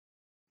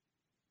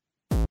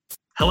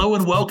Hello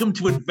and welcome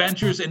to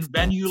Adventures in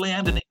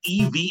Venueland, an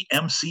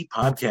EVMC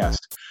podcast.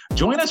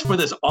 Join us for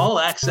this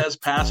all-access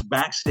pass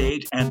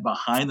backstage and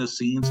behind the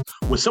scenes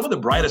with some of the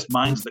brightest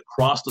minds that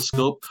cross the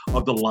scope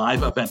of the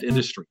live event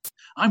industry.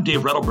 I'm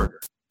Dave Rettelberger.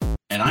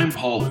 And I'm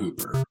Paul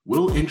Hooper.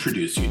 We'll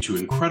introduce you to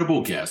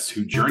incredible guests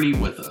who journey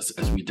with us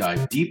as we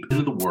dive deep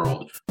into the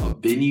world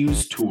of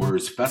venues,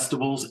 tours,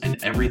 festivals,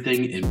 and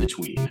everything in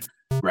between.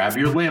 Grab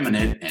your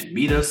laminate and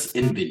meet us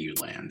in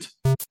Venueland.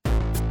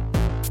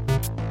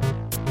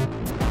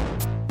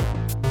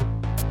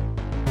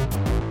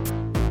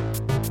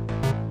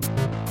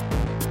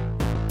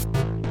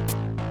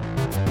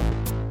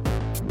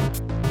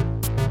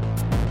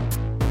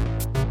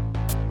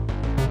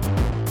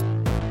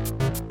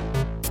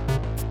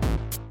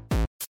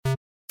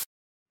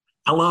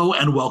 Hello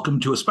and welcome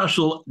to a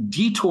special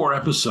detour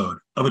episode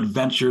of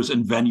Adventures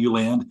in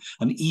Venueland,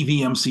 an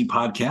EVMC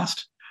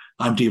podcast.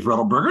 I'm Dave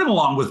Rettelberger, and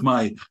along with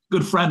my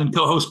good friend and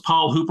co-host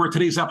Paul Hooper,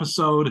 today's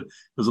episode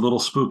is a little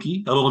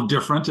spooky, a little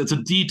different. It's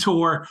a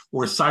detour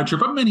or a side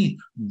trip, a mini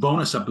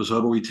bonus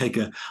episode where we take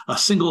a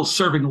single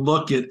serving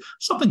look at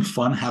something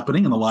fun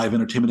happening in the live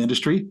entertainment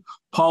industry.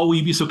 Paul, will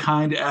you be so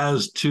kind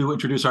as to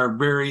introduce our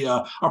very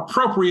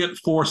appropriate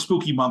for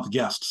Spooky Month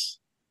guests?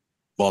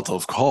 Well,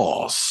 of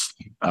course.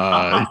 Do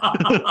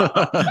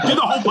the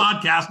whole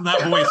podcast in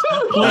that voice,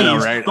 please. I know,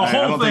 right? The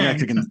whole I don't thing.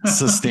 think I can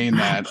sustain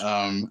that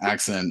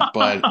accent.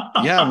 But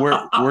yeah,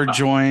 we're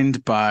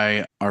joined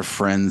by our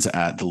friends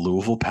at the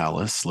Louisville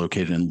Palace,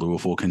 located in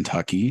Louisville,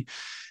 Kentucky.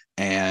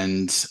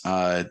 And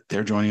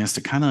they're joining us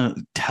to kind of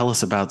tell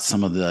us about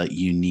some of the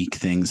unique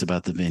things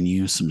about the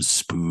venue, some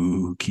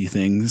spooky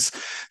things,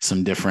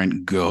 some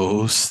different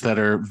ghosts that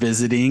are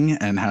visiting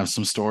and have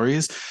some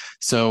stories.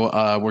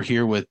 So we're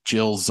here with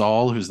Jill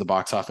Zoll, who's the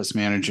box office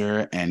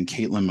manager, and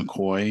Caitlin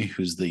McCoy,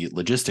 who's the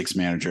logistics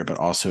manager, but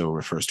also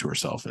refers to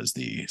herself as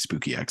the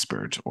spooky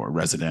expert or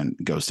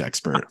resident ghost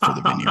expert for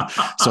the venue.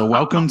 So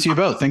welcome to you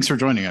both. Thanks for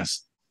joining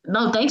us.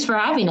 No, thanks for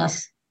having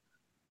us.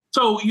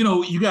 So,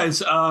 you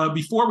guys,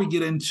 before we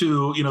get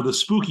into, the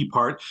spooky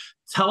part,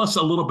 tell us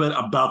a little bit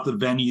about the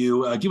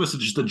venue. Give us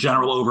just a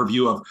general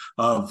overview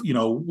of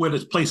what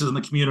its places in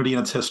the community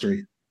and its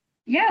history.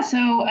 Yeah,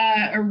 so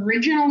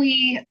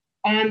originally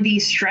on the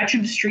stretch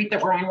of street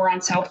that we're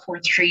on South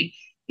 4th Street.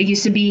 It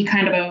used to be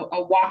kind of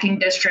a walking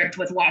district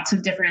with lots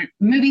of different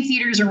movie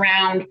theaters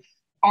around.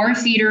 Our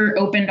theater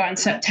opened on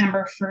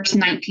September 1st,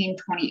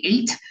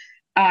 1928.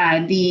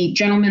 The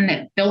gentleman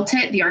that built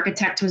it, the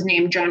architect, was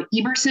named John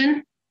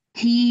Eberson.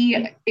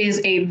 He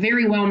is a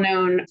very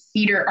well-known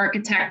theater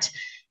architect.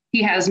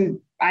 He has,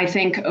 I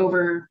think,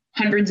 over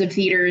hundreds of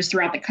theaters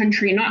throughout the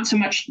country, not so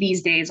much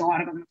these days. A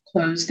lot of them have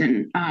closed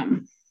and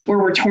or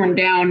were torn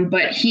down,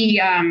 but he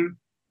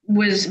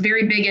was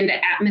very big into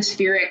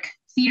atmospheric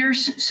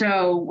theaters.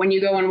 So when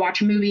you go and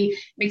watch a movie, it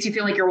makes you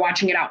feel like you're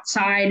watching it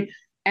outside.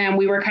 And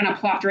we were kind of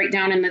plopped right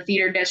down in the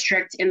theater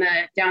district in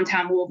the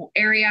downtown Louisville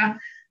area.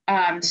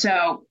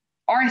 So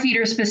our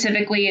theater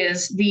specifically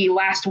is the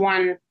last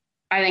one,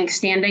 I think,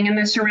 standing in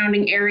the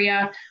surrounding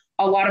area.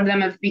 A lot of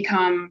them have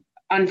become,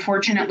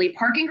 unfortunately,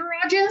 parking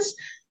garages.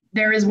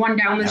 There is one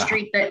down the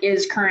street that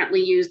is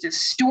currently used as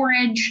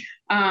storage.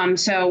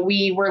 So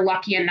we were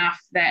lucky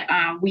enough that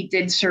we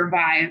did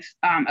survive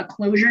a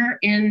closure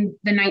in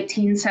the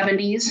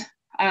 1970s.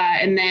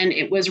 And then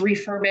it was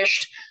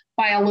refurbished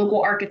by a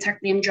local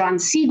architect named John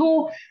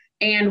Siegel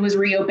and was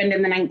reopened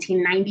in the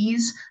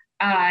 1990s.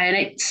 And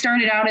it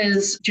started out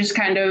as just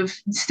kind of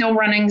still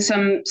running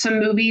some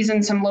movies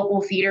and some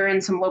local theater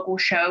and some local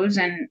shows.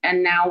 And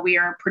now we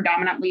are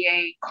predominantly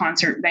a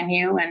concert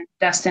venue and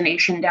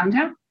destination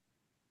downtown.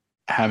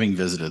 Having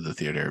visited the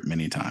theater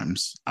many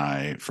times,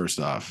 I first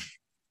off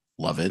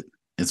love it.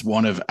 It's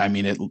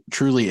it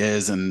truly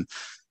is. And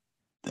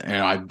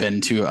I've been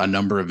to a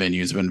number of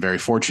venues, I've been very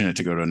fortunate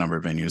to go to a number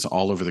of venues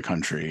all over the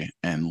country.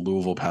 And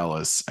Louisville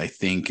Palace, I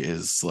think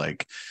it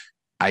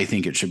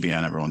should be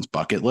on everyone's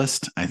bucket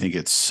list. I think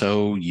it's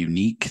so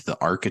unique. The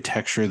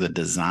architecture, the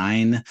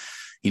design.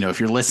 If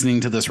you're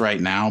listening to this right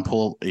now,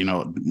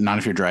 not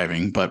if you're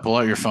driving, but pull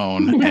out your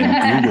phone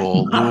and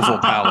Google Louisville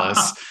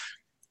Palace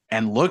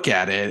and look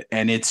at it.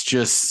 And it's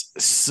just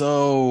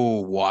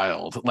so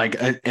wild.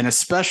 And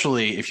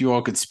especially if you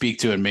all could speak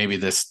to it, maybe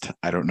this,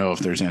 I don't know if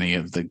there's any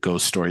of the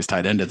ghost stories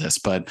tied into this,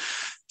 but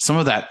some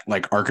of that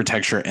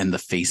architecture and the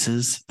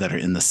faces that are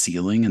in the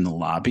ceiling in the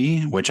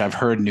lobby, which I've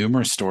heard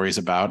numerous stories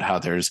about, how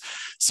there's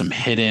some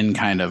hidden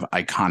kind of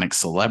iconic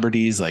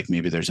celebrities, like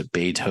maybe there's a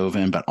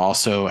Beethoven, but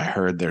also I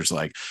heard there's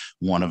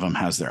one of them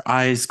has their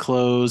eyes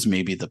closed.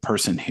 Maybe the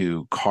person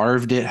who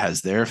carved it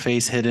has their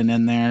face hidden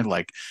in there.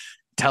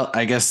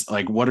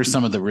 What are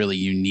some of the really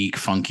unique,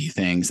 funky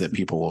things that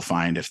people will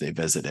find if they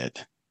visit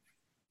it?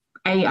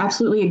 I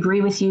absolutely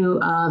agree with you.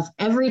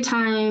 Every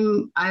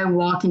time I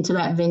walk into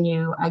that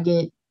venue, I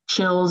get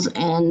chills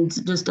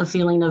and just a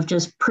feeling of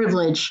just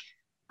privilege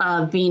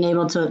of being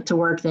able to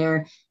work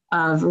there.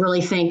 Really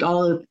thank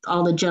all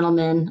the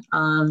gentlemen,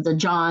 the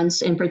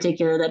Johns in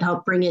particular, that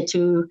helped bring it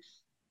to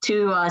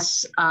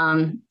us,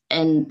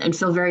 and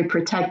feel very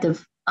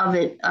protective of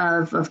it,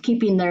 of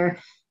keeping their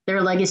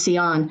their legacy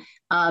on.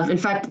 In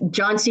fact,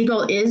 John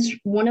Siegel is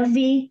one of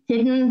the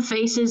hidden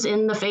faces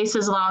in the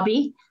Faces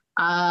lobby.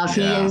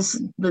 He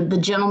is the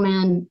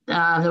gentleman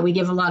that we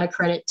give a lot of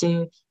credit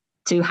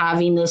to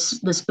having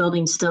this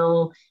building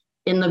still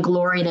in the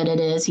glory that it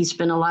is. He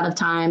spent a lot of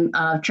time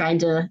trying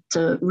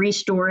to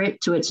restore it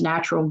to its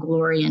natural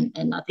glory,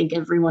 and I think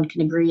everyone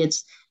can agree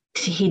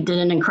he did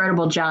an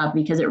incredible job,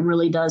 because it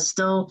really does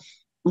still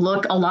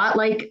look a lot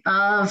like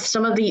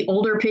some of the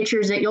older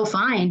pictures that you'll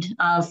find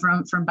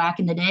from back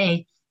in the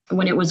day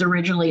when it was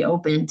originally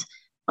opened.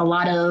 A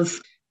lot of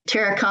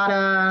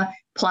terracotta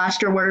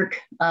plaster work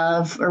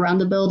around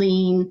the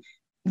building.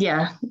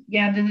 Yeah.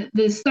 Yeah,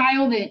 the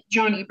style that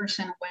John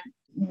Eberson went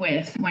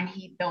with when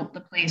he built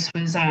the place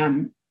was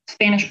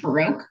Spanish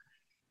Baroque.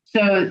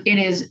 So it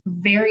is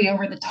very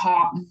over the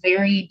top,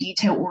 very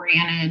detail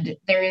oriented.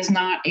 There is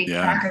not a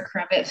crack or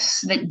crevice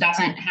that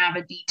doesn't have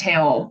a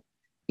detail,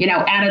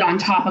 added on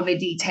top of a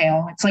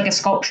detail. It's like a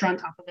sculpture on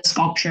top of a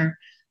sculpture.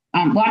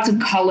 Lots of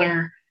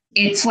color.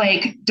 It's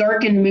like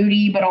dark and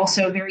moody, but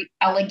also very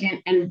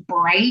elegant and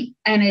bright.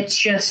 And it's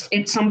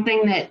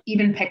something that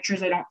even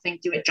pictures I don't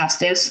think do it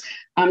justice.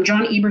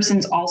 John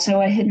Eberson's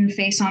also a hidden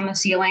face on the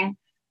ceiling.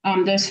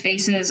 Those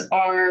faces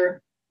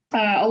are,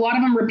 a lot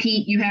of them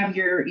repeat. You have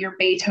your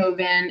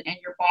Beethoven and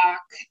your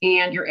Bach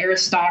and your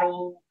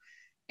Aristotle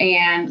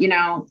and,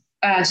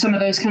 some of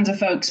those kinds of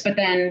folks. But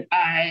then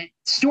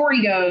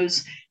story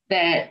goes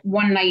that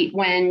one night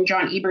when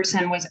John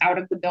Eberson was out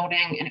of the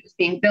building and it was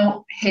being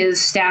built, his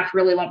staff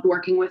really loved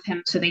working with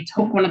him. So they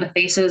took one of the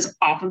faces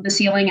off of the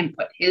ceiling and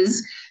put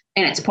his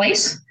in its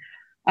place.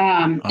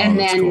 And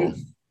then cool.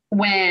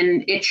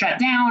 When it shut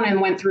down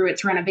and went through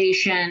its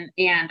renovation,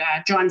 and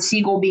John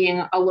Siegel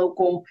being a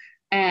local,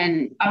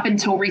 and up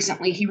until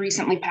recently, he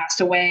recently passed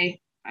away.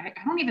 I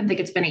don't even think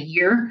it's been a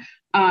year.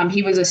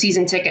 He was a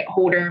season ticket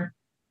holder.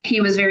 He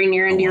was very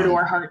near and dear to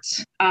our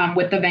hearts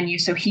with the venue.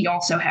 So he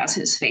also has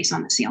his face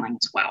on the ceiling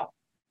as well.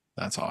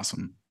 That's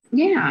awesome.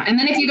 Yeah. And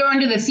then if you go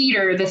into the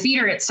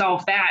theater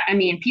itself,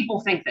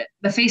 people think that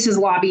the Faces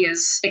lobby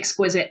is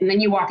exquisite. And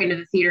then you walk into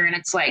the theater and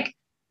it's like,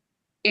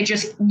 it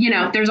just,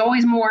 there's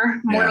always more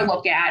to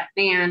look at.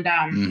 And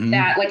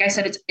that, like I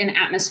said, it's an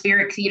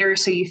atmospheric theater.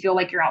 So you feel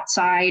like you're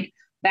outside.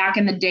 Back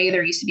in the day,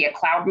 there used to be a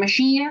cloud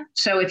machine.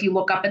 So if you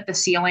look up at the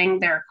ceiling,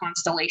 there are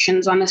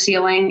constellations on the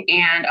ceiling.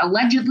 And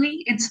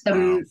allegedly, it's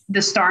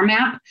the star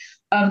map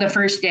of the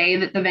first day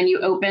that the venue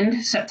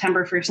opened,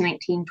 September 1st,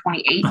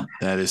 1928.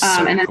 That is so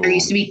and then cool. there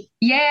used to be,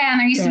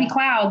 to be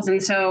clouds.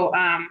 And so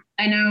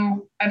I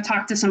know I've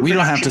talked to some. We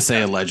don't have to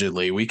say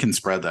allegedly. We can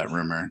spread that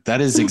rumor.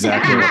 That is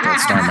exactly what that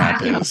star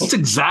map is. That's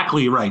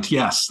exactly right.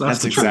 Yes.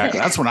 That's exactly.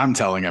 That's what I'm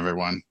telling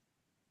everyone.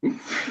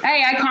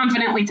 Hey, I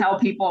confidently tell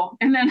people.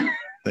 And then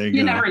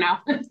you never know.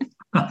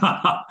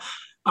 All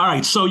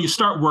right. So you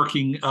start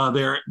working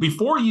there.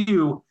 Before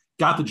you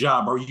got the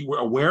job, are you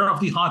aware of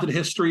the haunted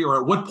history, or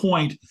at what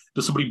point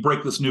does somebody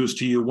break this news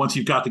to you once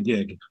you've got the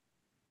gig?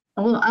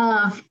 Well,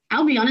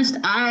 I'll be honest.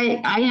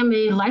 I am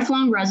a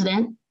lifelong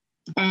resident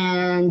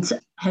and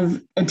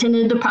have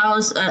attended the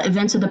Palace,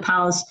 events of the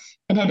Palace,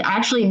 and had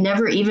actually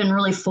never even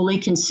really fully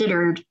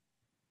considered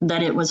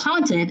that it was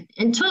haunted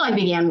until I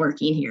began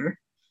working here.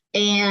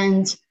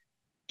 And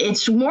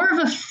it's more of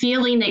a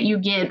feeling that you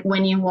get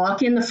when you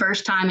walk in the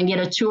first time and get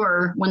a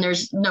tour when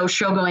there's no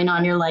show going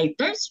on. You're like,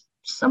 there's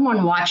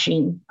someone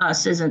watching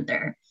us, isn't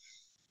there?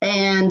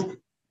 And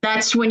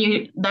that's when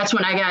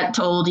I got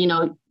told,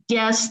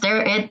 yes,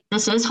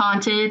 this is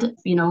haunted.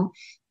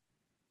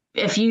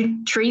 If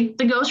you treat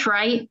the ghost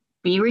right,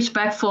 be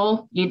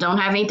respectful, you don't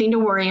have anything to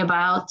worry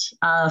about.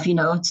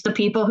 It's the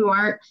people who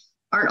aren't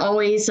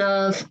always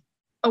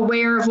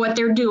aware of what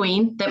they're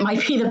doing that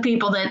might be the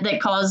people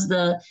that cause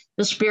the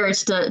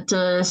spirits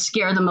to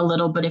scare them a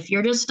little. But if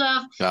you're just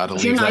gotta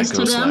leave that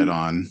ghost light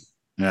on.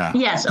 Yeah.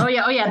 Yes. Oh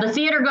yeah. The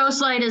theater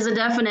ghost light is a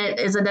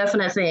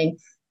definite thing,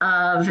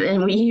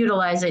 and we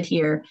utilize it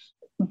here.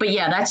 But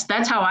yeah,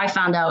 that's how I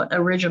found out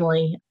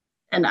originally,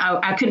 and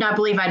I could not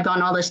believe I'd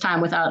gone all this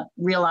time without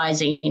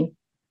realizing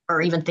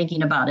or even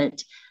thinking about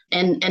it.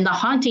 And the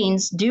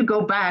hauntings do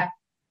go back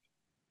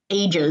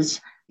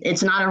ages.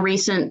 It's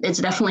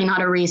definitely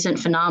not a recent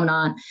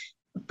phenomenon.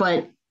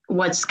 But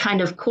what's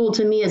kind of cool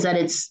to me is that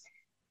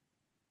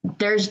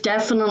there's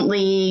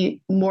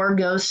definitely more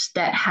ghosts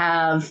that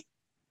have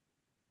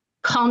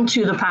come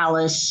to the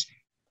Palace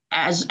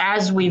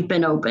as we've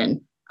been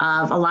open.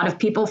 A lot of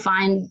people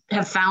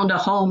have found a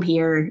home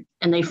here,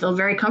 and they feel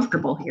very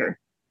comfortable here.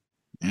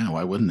 Yeah,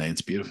 why wouldn't they?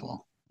 It's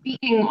beautiful.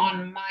 Speaking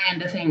on my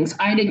end of things,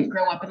 I didn't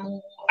grow up in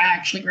Louisville. I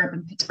actually grew up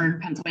in Pittsburgh,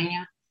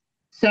 Pennsylvania.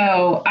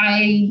 So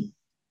I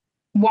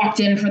walked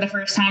in for the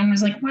first time and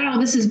was like, wow,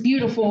 this is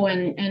beautiful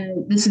and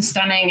this is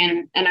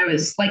stunning. And I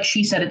was, like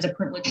she said, it's a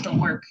privilege to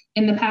work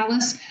in the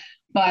Palace.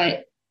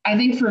 But I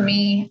think for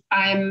me,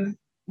 I'm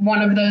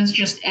one of those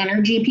just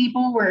energy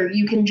people where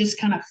you can just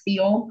kind of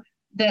feel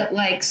that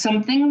like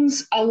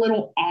something's a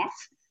little off.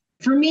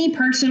 For me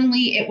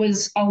personally, it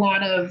was a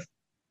lot of,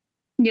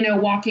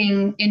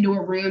 walking into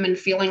a room and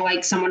feeling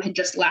like someone had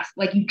just left,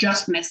 like you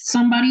just missed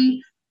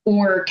somebody.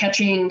 or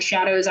catching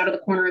shadows out of the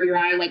corner of your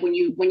eye. Like when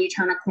you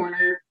turn a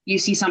corner, you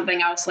see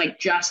something else like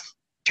just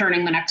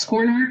turning the next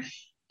corner.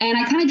 And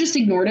I kind of just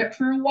ignored it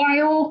for a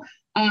while.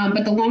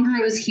 But the longer I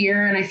was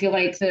here, and I feel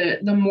like the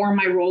more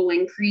my role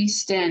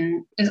increased,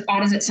 and as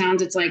odd as it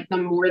sounds, it's like the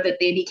more that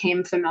they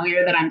became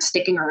familiar that I'm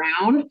sticking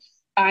around.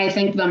 I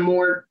think the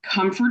more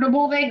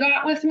comfortable they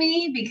got with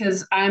me,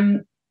 because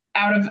I'm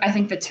out of, I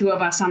think the two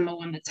of us, I'm the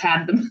one that's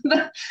had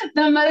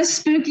the most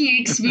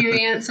spooky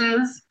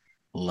experiences.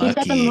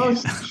 Lucky.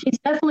 She's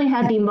definitely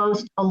had the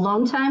most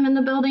alone time in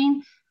the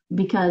building,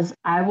 because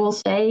I will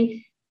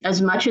say,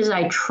 as much as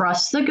I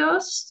trust the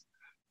ghosts,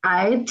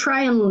 I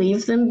try and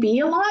leave them be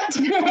a lot.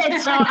 So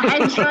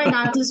I try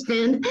not to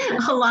spend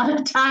a lot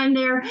of time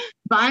there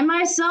by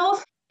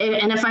myself.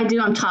 And if I do,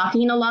 I'm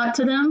talking a lot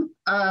to them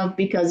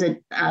because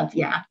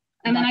yeah.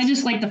 And then I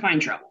just like to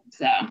find trouble.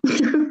 So,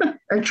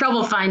 or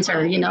trouble finds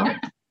her, you know.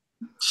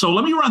 So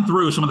let me run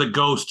through some of the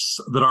ghosts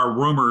that are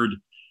rumored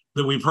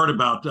that we've heard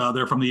about.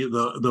 They're from the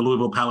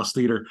Louisville Palace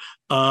Theater.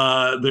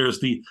 There's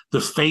the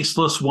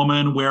faceless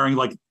woman wearing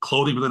like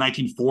clothing from the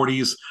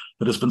 1940s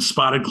that has been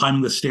spotted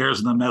climbing the stairs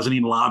in the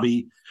mezzanine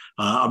lobby.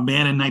 A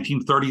man in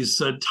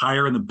 1930s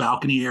attire in the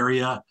balcony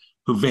area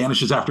who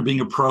vanishes after being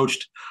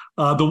approached.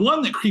 The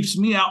one that creeps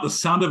me out, the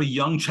sound of a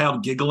young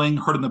child giggling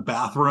heard in the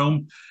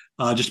bathroom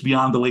just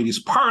beyond the ladies'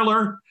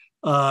 parlor.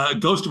 A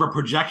ghost of a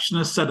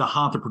projectionist said to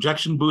haunt the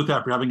projection booth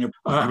after having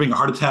a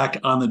heart attack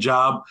on the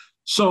job.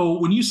 So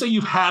when you say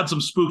you've had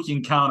some spooky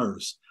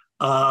encounters,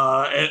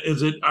 are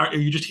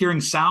you just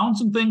hearing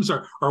sounds and things,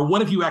 or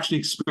what have you actually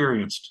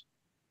experienced?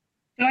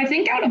 So I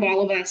think out of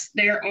all of us,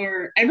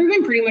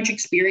 everyone pretty much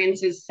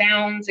experiences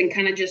sounds and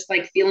kind of just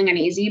like feeling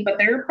uneasy, but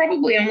there are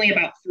probably only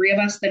about 3 of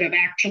us that have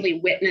actually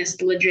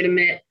witnessed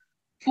legitimate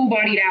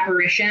full-bodied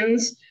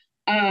apparitions.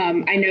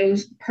 I know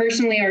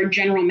personally our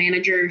general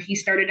manager, he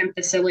started in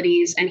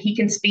facilities and he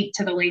can speak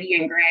to the lady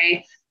in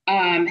gray.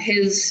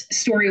 His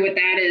story with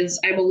that is,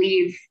 I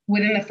believe,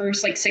 within the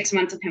first like 6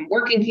 months of him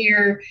working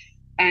here,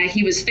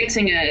 he was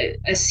fixing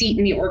a seat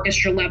in the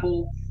orchestra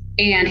level,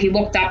 and he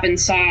looked up and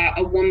saw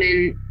a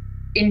woman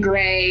in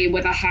gray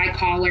with a high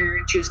collar,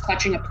 and she was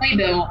clutching a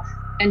playbill,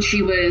 and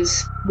she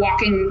was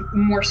walking,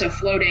 more so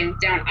floating,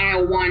 down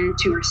aisle 1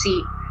 to her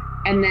seat.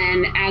 And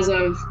then as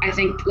of, I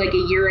think, like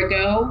a year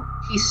ago,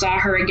 he saw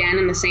her again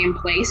in the same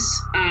place.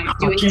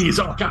 Oh, geez.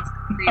 Oh, God.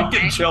 I'm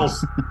getting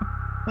chills.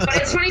 But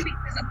it's funny because,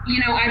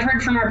 I've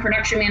heard from our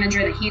production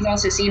manager that he's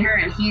also seen her,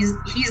 and he's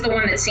the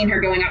one that's seen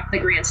her going up the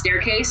grand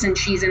staircase, and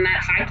she's in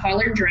that high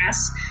collared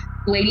dress,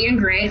 lady in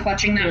gray,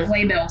 clutching that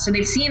playbill. So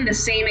they've seen the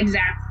same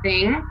exact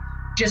thing,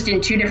 just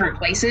in 2 different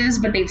places,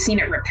 but they've seen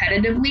it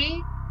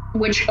repetitively,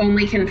 which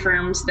only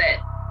confirms that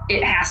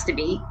it has to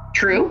be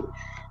true.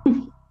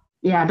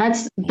 Yeah,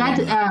 that's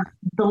the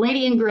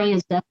lady in gray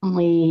is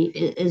definitely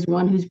is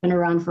one who's been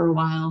around for a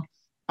while.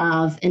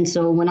 And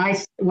so when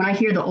I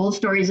hear the old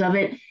stories of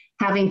it,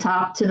 having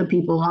talked to the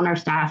people on our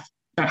staff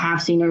that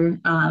have seen her,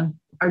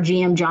 our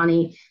GM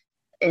Johnny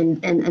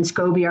and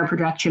Scobie, our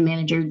production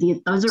manager,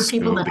 those are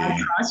people that I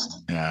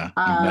trust. Yeah,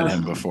 you've met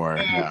him before.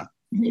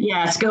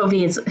 Yeah,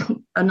 Scobie is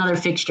another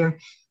fixture.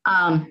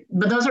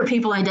 But those are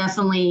people I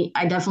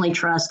definitely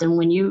trust. And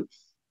when you,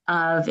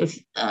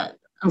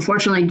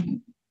 unfortunately,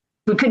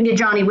 we couldn't get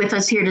Johnny with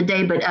us here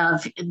today, but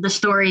the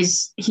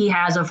stories he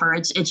has of her,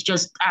 it's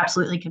just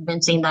absolutely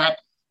convincing that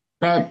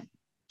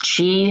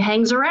she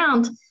hangs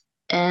around.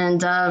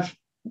 And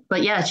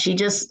but yeah, she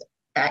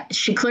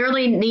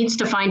clearly needs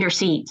to find her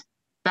seat.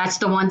 That's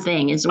the one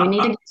thing, is we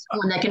need to get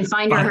someone that can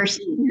find her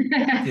seat.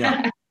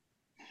 Yeah.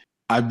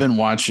 I've been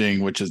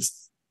watching, which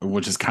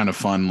is kind of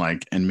fun,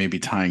 like, and maybe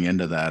tying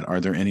into that, are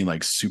there any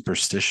like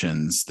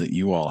superstitions that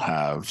you all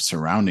have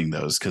surrounding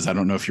those? Because I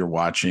don't know if you're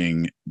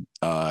watching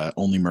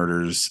Only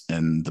Murders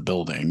in the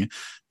Building,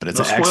 but it's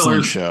an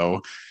excellent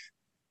show.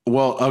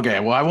 Well,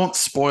 okay. Well, I won't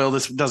spoil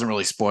this. It doesn't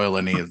really spoil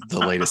any of the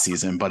latest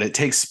season, but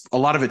a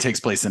lot of it takes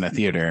place in a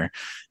theater,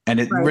 and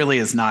it really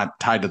is not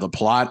tied to the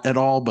plot at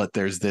all. But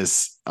there's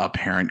this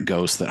apparent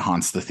ghost that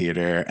haunts the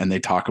theater, and they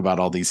talk about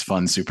all these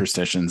fun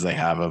superstitions they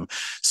have of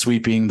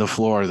sweeping the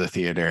floor of the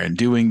theater and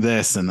doing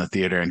this in the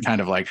theater, and kind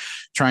of like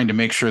trying to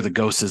make sure the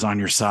ghost is on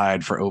your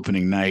side for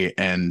opening night.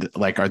 And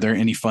like, are there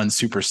any fun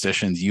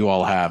superstitions you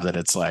all have that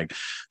it's like,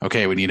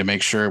 okay, we need to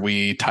make sure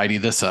we tidy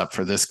this up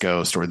for this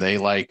ghost, or they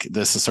like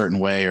this a certain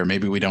way, or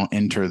maybe we don't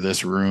enter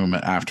this room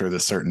after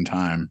this certain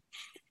time?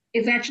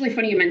 It's actually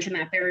funny you mentioned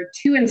that. There are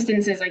 2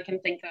 instances I can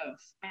think of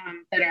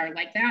that are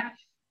like that.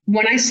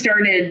 When I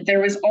started, there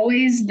was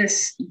always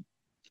this,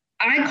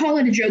 I call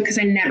it a joke because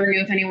I never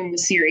knew if anyone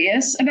was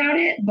serious about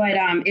it, but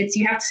it's,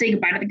 you have to say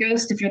goodbye to the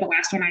ghost if you're the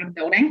last one out of the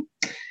building.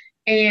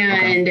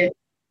 And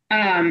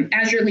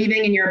as you're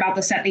leaving and you're about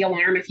to set the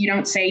alarm, if you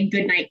don't say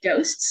good night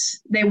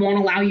ghosts, they won't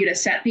allow you to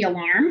set the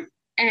alarm.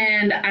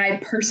 And I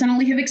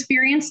personally have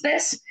experienced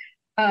this.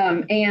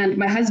 And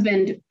my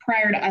husband,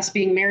 prior to us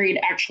being married,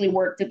 actually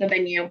worked at the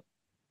venue.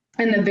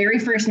 And the very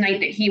first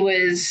night that he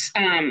was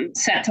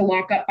set to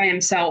lock up by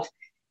himself,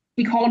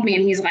 he called me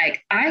and he's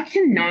like, I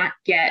cannot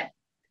get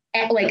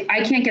like,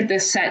 I can't get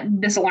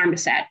this alarm to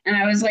set. And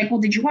I was like,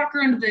 well, did you walk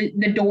around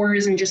the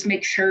doors and just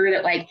make sure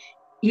that, like,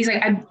 he's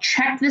like, I've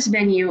checked this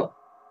venue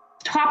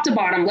top to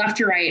bottom, left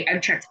to right.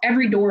 I've checked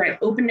every door. I've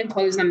opened and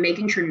closed them,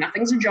 making sure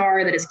nothing's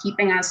ajar that is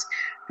keeping us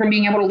from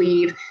being able to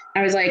leave.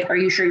 I was like, are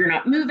you sure you're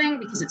not moving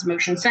because it's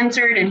motion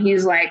censored? And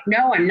he's like,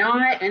 no, I'm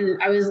not.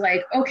 And I was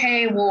like,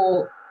 okay,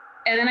 well,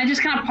 and then I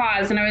just kind of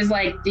paused and I was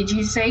like, did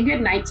you say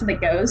good night to the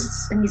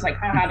ghosts? And he's like,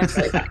 haha, that's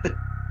really funny.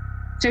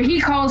 So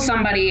he calls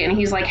somebody and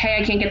he's like, hey,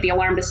 I can't get the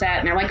alarm to set.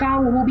 And they're like, oh,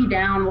 well, we'll be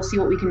down. We'll see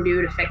what we can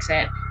do to fix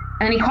it.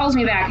 And then he calls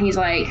me back and he's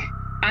like,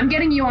 I'm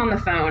getting you on the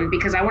phone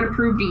because I want to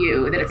prove to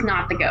you that it's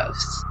not the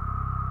ghosts.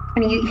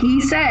 And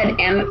he said,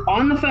 and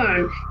on the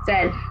phone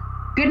said,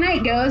 good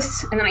night,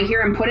 ghosts. And then I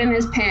hear him put in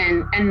his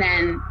PIN and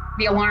then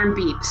the alarm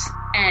beeps.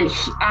 And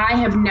I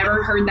have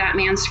never heard that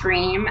man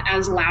scream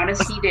as loud as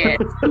he did.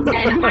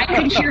 And I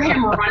could hear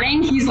him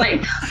running. He's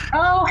like,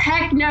 oh,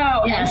 heck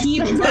no. Yes. And he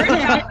burst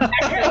out the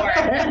back door.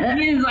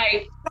 He's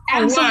like,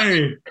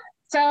 absolutely.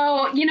 So,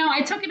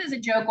 I took it as a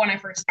joke when I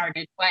first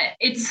started, but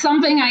it's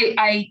something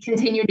I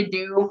continue to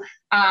do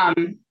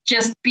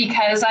just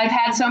because I've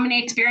had so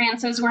many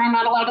experiences where I'm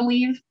not allowed to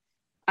leave.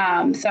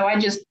 So I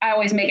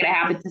always make it a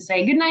habit to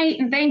say good night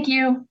and thank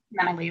you, and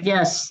then I leave.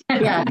 Yes.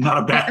 Yeah.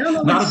 Not a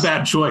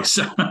bad choice.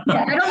 Yeah,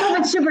 I don't know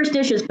if it's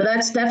superstitious, but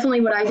that's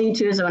definitely what I do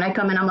too. So when I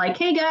come in, I'm like,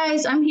 hey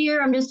guys, I'm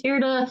here. I'm just here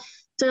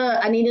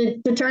I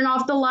needed to turn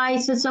off the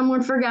lights that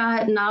someone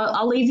forgot, and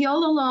I'll leave you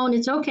all alone.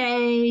 It's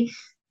okay.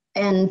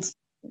 And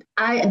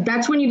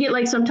that's when you get,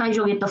 like, sometimes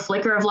you'll get the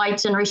flicker of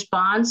lights in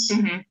response,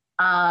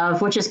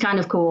 which is kind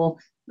of cool.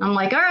 I'm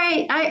like, all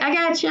right, I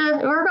got you.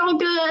 We're all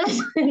good.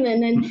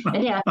 and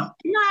yeah, good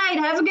night.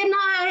 Have a good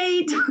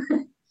night.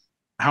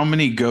 How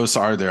many ghosts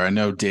are there? I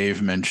know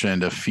Dave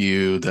mentioned a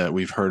few that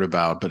we've heard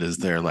about, but is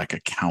there like a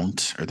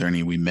count? Are there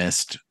any we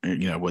missed?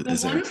 What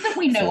is there? Ones that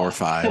we know 4 or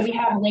 5? So we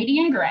have Lady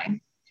in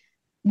Gray.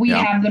 We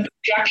have the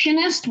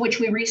projectionist, which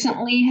we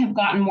recently have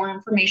gotten more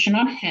information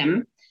on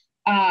him.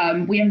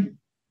 We have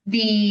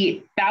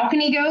the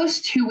balcony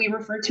ghost, who we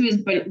refer to as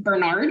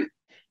Bernard.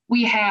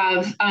 We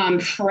have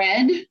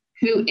Fred,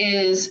 who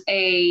is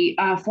a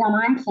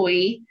former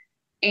employee,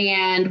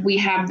 and we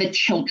have the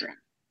children.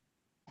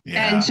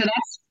 Yeah. And so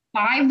that's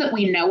 5 that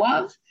we know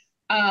of.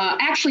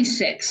 Actually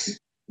 6.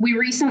 We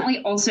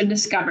recently also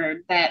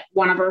discovered that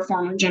one of our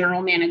former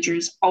general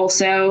managers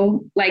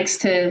also likes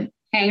to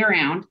hang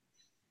around.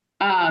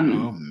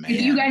 If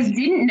you guys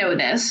didn't know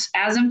this,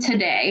 as of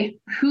today,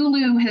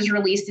 Hulu has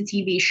released a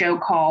TV show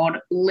called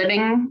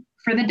Living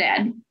for the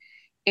Dead,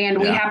 and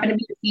we happen to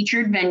be a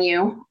featured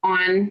venue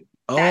on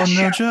that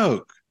show. No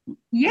joke.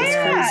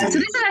 Yeah, so this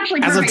is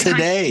actually as of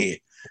today.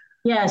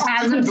 Yes,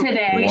 as of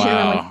today.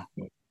 Wow.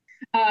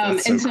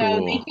 And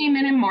so they came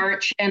in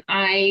March, and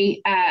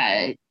we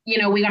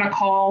got a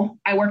call.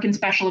 I work in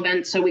special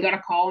events, so we got a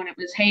call, and it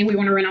was, hey, we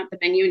want to rent out the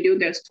venue and do a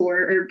ghost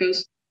tour or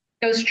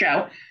ghost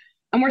show.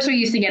 And we're so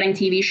used to getting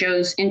TV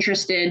shows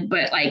interested,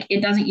 but, like, it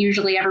doesn't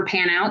usually ever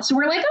pan out. So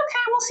we're like, okay,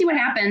 we'll see what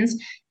happens.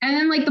 And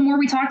then, like, the more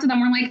we talk to them,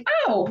 we're like,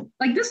 oh,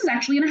 like, this is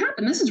actually going to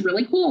happen. This is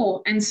really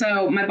cool. And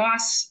so my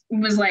boss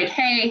was like,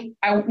 hey,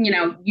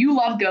 you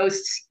love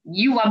ghosts.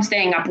 You love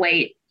staying up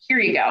late. Here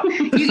you go.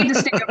 You get to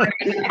stay overnight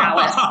in the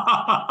palace.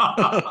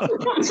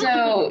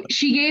 So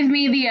she gave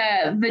me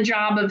the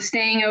job of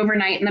staying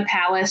overnight in the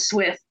palace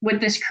with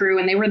this crew,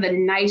 and they were the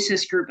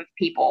nicest group of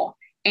people.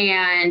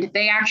 And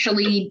they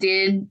actually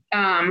did,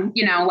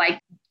 like,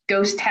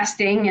 ghost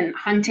testing and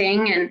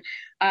hunting, and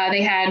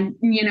they had,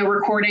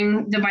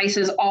 recording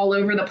devices all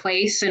over the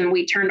place, and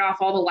we turned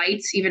off all the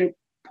lights, even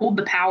pulled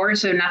the power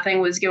so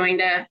nothing was going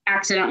to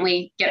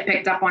accidentally get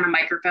picked up on a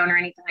microphone or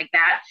anything like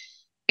that.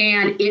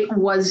 And it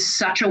was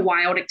such a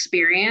wild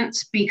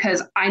experience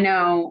because I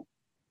know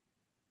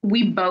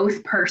we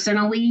both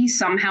personally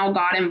somehow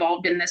got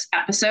involved in this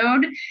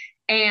episode,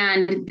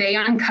 and they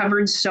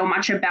uncovered so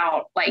much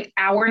about, like,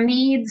 our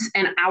needs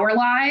and our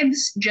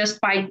lives just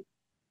by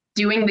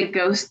doing the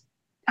ghost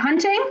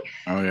hunting.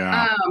 Oh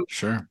yeah,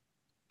 sure.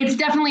 It's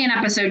definitely an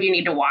episode you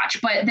need to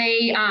watch, but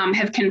they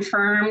have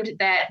confirmed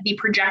that the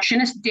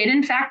projectionist did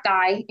in fact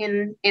die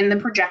in the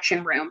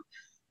projection room.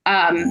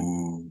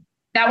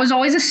 That was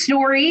always a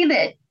story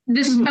that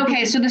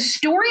so the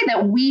story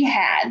that we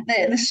had,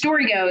 the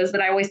story goes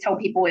that I always tell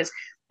people is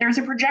there's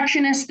a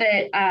projectionist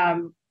that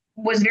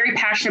was very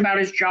passionate about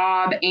his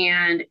job,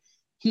 and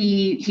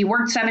he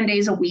worked 7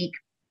 days a week,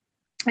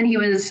 and he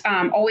was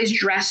always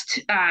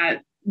dressed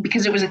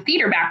because it was a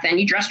theater back then.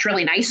 You dressed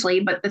really nicely,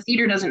 but the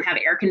theater doesn't have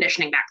air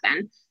conditioning back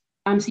then.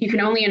 So you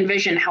can only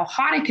envision how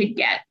hot it could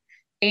get.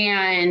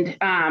 And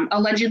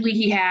allegedly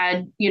he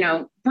had,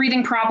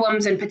 breathing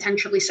problems and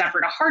potentially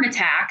suffered a heart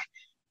attack.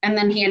 And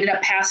then he ended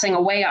up passing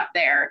away up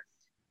there.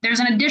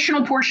 There's an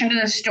additional portion to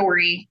the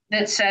story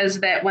that says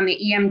that when the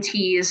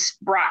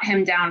EMTs brought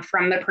him down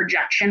from the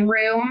projection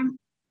room,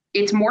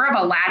 it's more of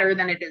a ladder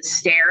than it is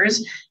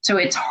stairs. So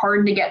it's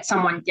hard to get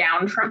someone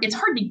down it's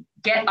hard to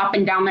get up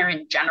and down there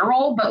in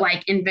general, but,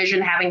 like,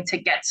 envision having to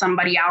get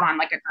somebody out on,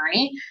 like, a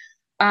gurney.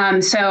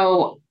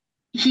 So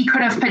he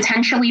could have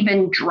potentially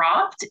been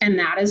dropped, and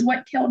that is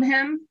what killed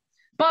him.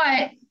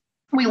 But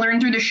we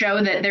learned through the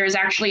show that there's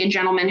actually a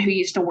gentleman who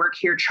used to work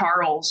here,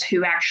 Charles,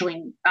 who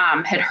actually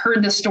had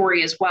heard the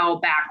story as well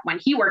back when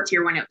he worked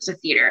here when it was a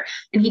theater.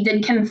 And he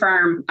did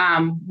confirm.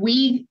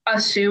 We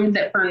assumed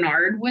that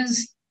Bernard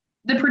was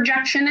the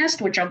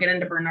projectionist, which I'll get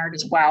into Bernard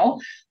as well.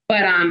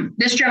 But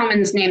this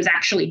gentleman's name's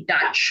actually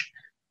Dutch.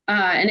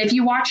 And if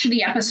you watch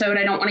the episode,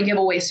 I don't want to give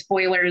away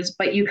spoilers,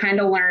 but you kind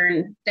of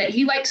learn that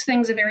he likes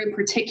things a very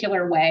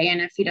particular way.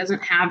 And if he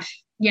doesn't have,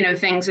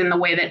 things in the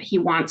way that he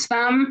wants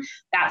them,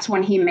 that's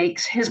when he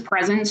makes his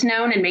presence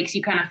known and makes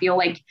you kind of feel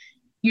like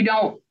you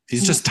don't.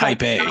 He's just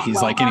type A.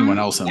 He's like anyone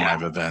else in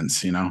live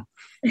events,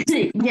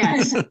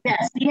 Yes.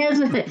 He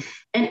has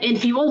and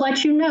he will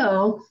let you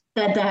know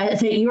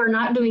that you are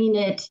not doing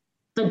it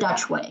the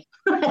Dutch way.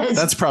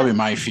 That's probably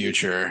my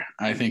future.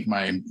 I think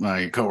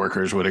my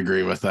coworkers would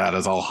agree with that,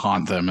 as I'll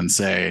haunt them and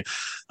say,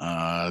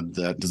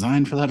 that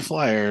design for that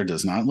flyer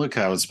does not look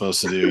how it's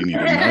supposed to do. You need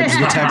to nudge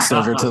the text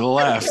over to the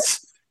left.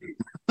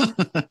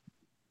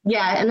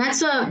 Yeah, and that's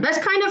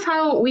kind of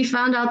how we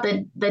found out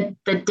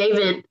that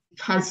David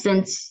has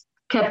since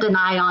kept an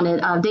eye on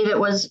it. David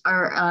was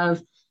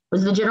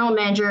the general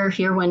manager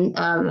here when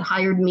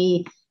hired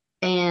me,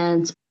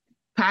 and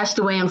passed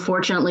away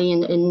unfortunately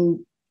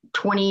in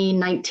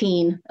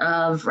 2019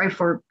 right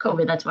before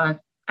COVID. That's why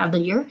I have the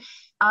year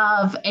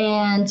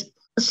and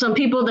some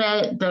people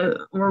that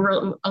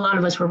were a lot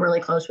of us were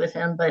really close with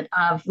him, but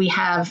we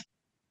have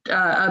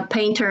a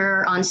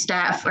painter on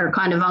staff or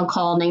kind of on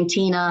call named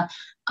Tina,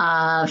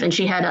 and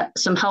she had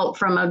some help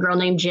from a girl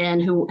named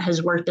Jen who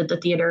has worked at the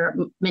theater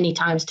many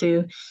times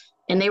too.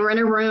 And they were in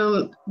a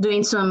room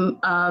doing some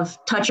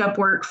touch-up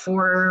work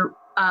for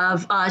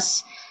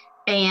us,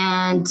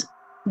 and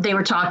they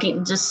were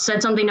talking, just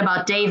said something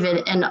about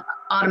David, and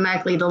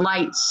automatically the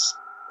lights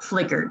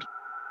flickered,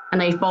 and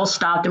they both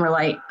stopped and were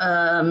like,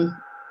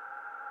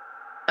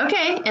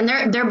 okay. And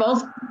they're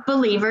both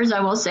believers, I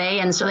will say.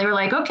 And so they were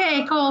like,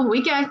 okay, cool.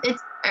 We got it.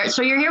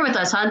 So you're here with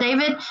us, huh,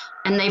 David?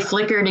 And they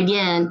flickered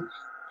again,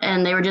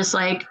 and they were just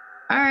like,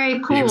 all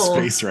right, cool.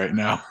 Space right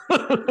now.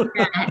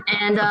 Yeah,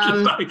 and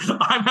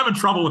I'm having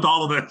trouble with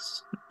all of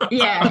this.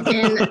 Yeah.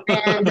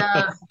 And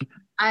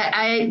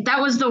I that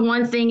was the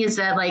one thing, is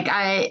that like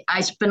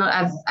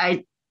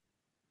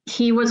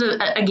he was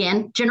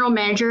again general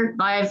manager,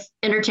 live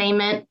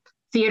entertainment,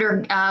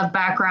 theater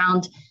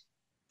background,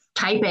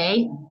 type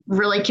A,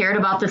 really cared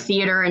about the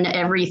theater and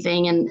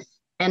everything,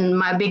 and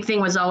my big thing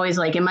was always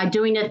like, am I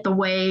doing it the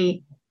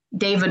way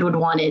David would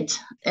want it?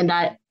 And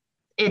that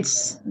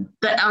it's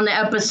on the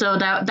episode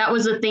that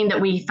was the thing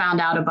that we found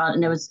out about,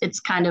 and it was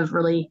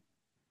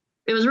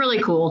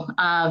really cool.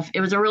 It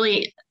was a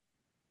really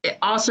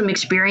awesome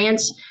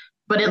experience,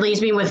 but it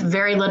leaves me with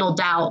very little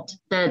doubt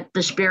that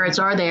the spirits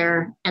are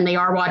there and they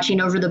are watching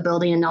over the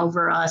building and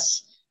over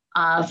us.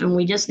 And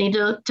we just need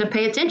to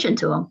pay attention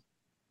to them.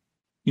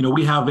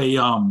 We have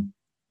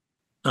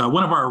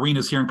one of our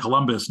arenas here in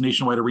Columbus,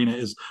 Nationwide Arena,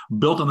 is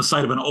built on the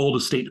site of an old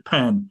estate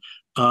pen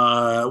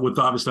with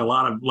obviously a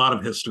lot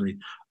of history.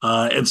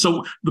 And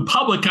so the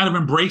public kind of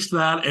embraced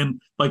that,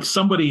 and like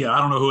somebody, I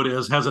don't know who it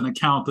is, has an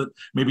account that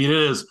maybe it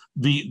is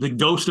the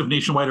ghost of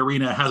Nationwide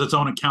Arena has its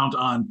own account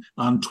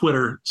on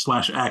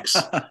Twitter/X.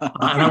 And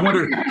I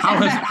wonder how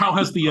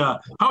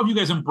have you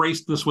guys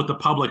embraced this with the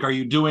public? Are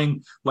you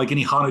doing like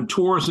any haunted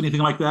tours,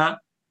 anything like that?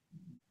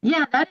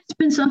 Yeah, that's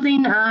been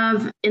something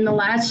in the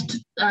last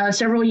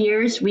several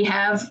years. We've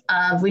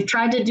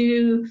tried to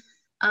do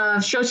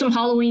show some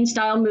Halloween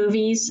style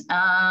movies,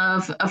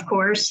 of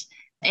course,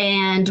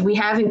 and we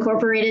have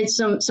incorporated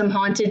some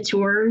haunted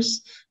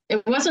tours.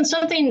 It wasn't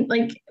something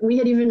like we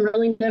had even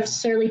really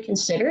necessarily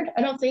considered,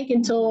 I don't think,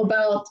 until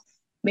about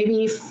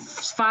maybe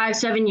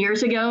 5-7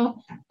 years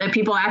ago, that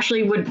people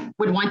actually would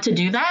want to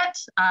do that.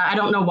 I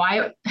don't know why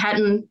it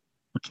hadn't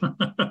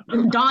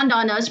dawned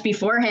on us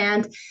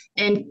beforehand.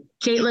 And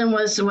Caitlin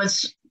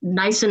was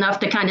nice enough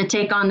to kind of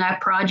take on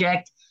that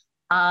project,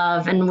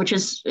 and which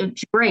is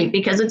great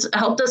because it's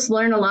helped us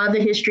learn a lot of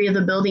the history of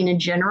the building in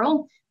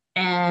general,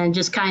 and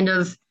just kind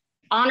of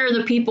honor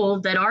the people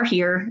that are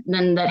here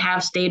and that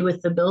have stayed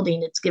with the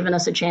building. It's given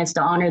us a chance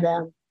to honor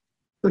them,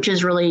 which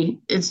is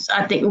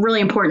I think really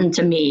important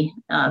to me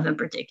in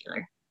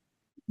particular.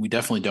 We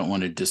definitely don't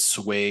want to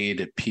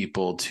dissuade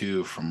people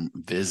from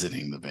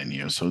visiting the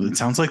venue. So it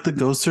sounds like the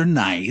ghosts are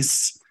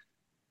nice,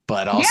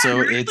 but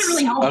also it's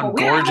really a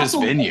gorgeous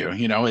venue.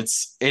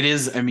 It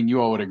is. I mean,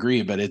 you all would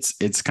agree, but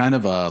it's kind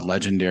of a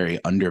legendary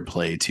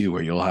underplay too,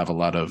 where you'll have a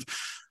lot of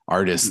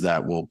artists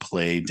that will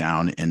play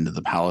down into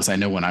the Palace. I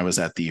know when I was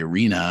at the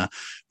arena,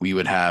 we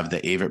would have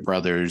the Avett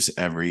Brothers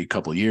every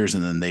couple of years,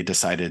 and then they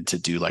decided to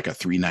do like a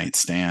 3-night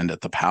stand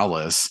at the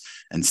Palace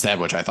instead,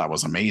 which I thought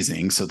was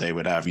amazing. So they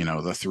would have,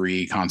 the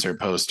 3 concert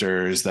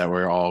posters that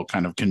were all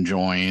kind of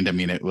conjoined. I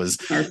mean,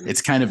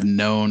 it's kind of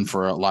known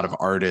for a lot of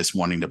artists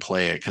wanting to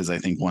play it, because I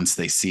think once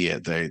they see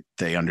it,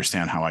 they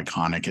understand how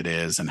iconic it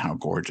is and how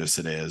gorgeous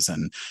it is.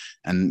 And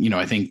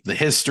I think the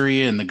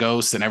history and the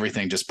ghosts and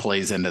everything just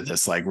plays into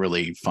this like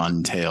really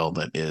fun tale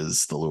that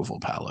is the Louisville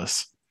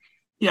Palace.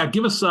 Yeah,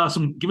 give us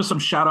some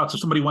shout outs if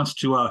somebody wants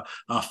to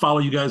follow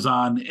you guys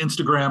on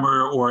Instagram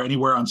or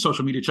anywhere on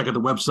social media. Check out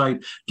the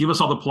website. Give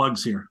us all the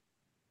plugs here.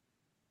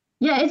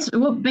 Yeah, it's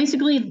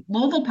basically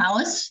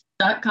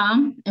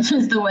LouisvillePalace.com. This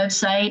is the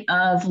website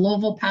of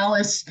Louisville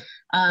Palace,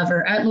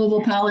 or at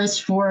Louisville Palace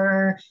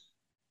for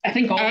I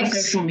think all X,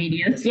 the social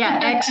medias. Yeah,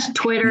 X,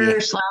 Twitter /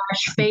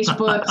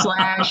 Facebook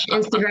 /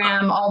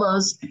 Instagram, all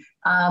those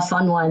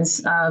fun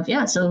ones.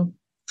 So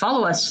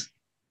follow us.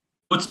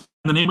 What's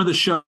the name of the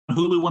show on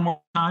Hulu one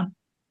more time?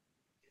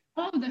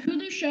 Oh, the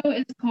Hulu show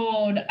is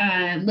called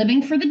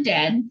Living for the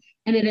Dead,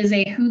 and it is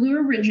a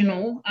Hulu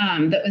original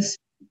that was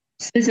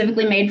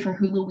specifically made for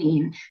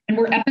Halloween. And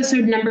we're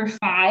episode number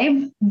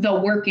 5, The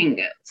Working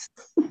Ghost.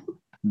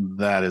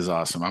 That is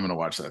awesome. I'm going to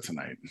watch that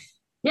tonight.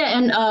 Yeah,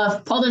 and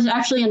Paul, there's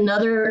actually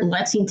another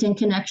Lexington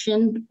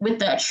connection with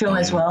that show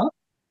as well.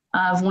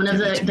 One of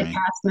the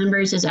cast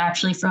members is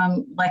actually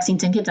from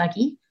Lexington,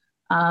 Kentucky.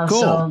 Cool.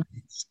 So,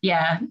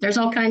 yeah, there's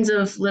all kinds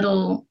of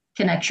little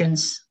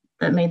connections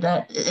that made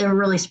that a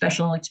really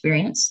special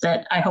experience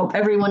that I hope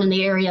everyone in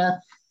the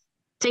area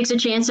takes a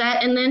chance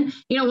at. And then,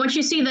 once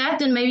you see that,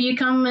 then maybe you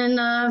come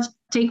and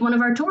take one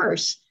of our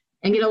tours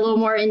and get a little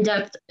more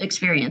in-depth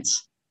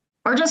experience.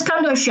 Or just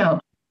come to a show.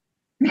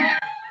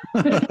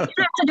 You don't have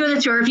to do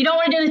the tour. If you don't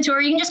want to do the tour,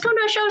 you can just come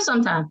to a show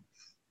sometime.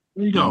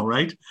 There you go,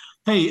 right?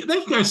 Hey,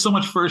 thank you guys so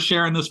much for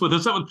sharing this with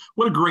us.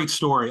 What a great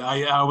story.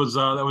 That was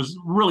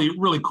really,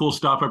 really cool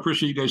stuff. I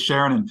appreciate you guys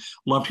sharing and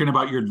loved hearing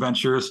about your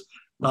adventures.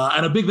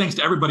 And a big thanks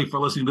to everybody for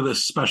listening to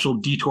this special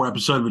detour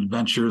episode of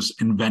Adventures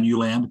in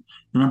Venueland.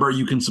 Remember,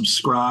 you can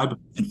subscribe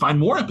and find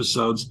more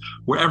episodes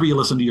wherever you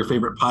listen to your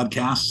favorite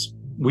podcasts.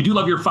 We do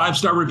love your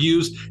 5-star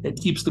reviews. It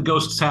keeps the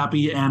ghosts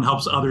happy and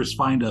helps others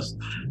find us.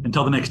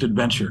 Until the next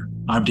adventure,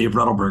 I'm Dave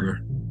Rettelberger.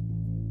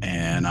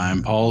 And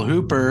I'm Paul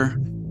Hooper.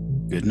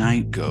 Good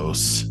night,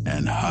 ghosts,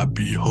 and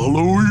happy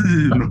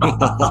Halloween.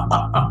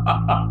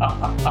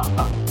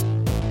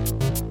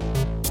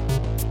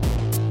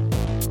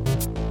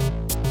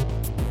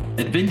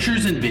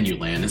 Adventures in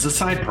Venueland is a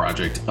side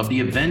project of the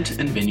Event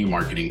and Venue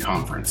Marketing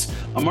Conference,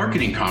 a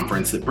marketing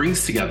conference that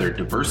brings together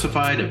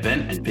diversified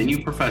event and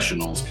venue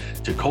professionals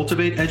to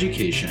cultivate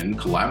education,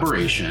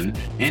 collaboration,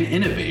 and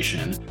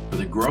innovation for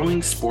the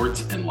growing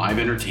sports and live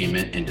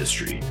entertainment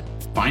industry.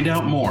 Find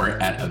out more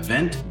at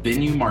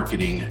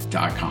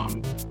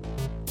eventvenuemarketing.com.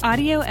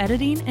 Audio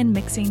editing and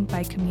mixing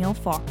by Camille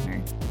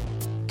Faulkner.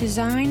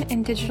 Design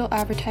and digital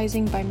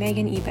advertising by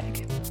Megan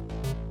Ebeck.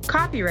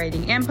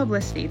 Copywriting and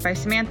publicity by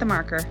Samantha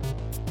Marker.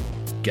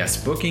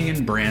 Guest booking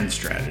and brand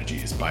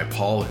strategies by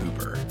Paul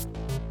Hooper.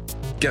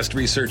 Guest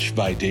research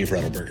by Dave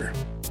Rettelberger.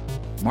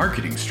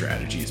 Marketing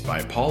strategies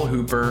by Paul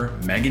Hooper,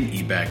 Megan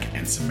Ebeck,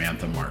 and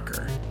Samantha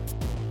Marker.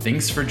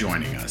 Thanks for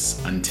joining us.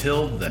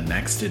 Until the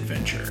next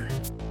adventure.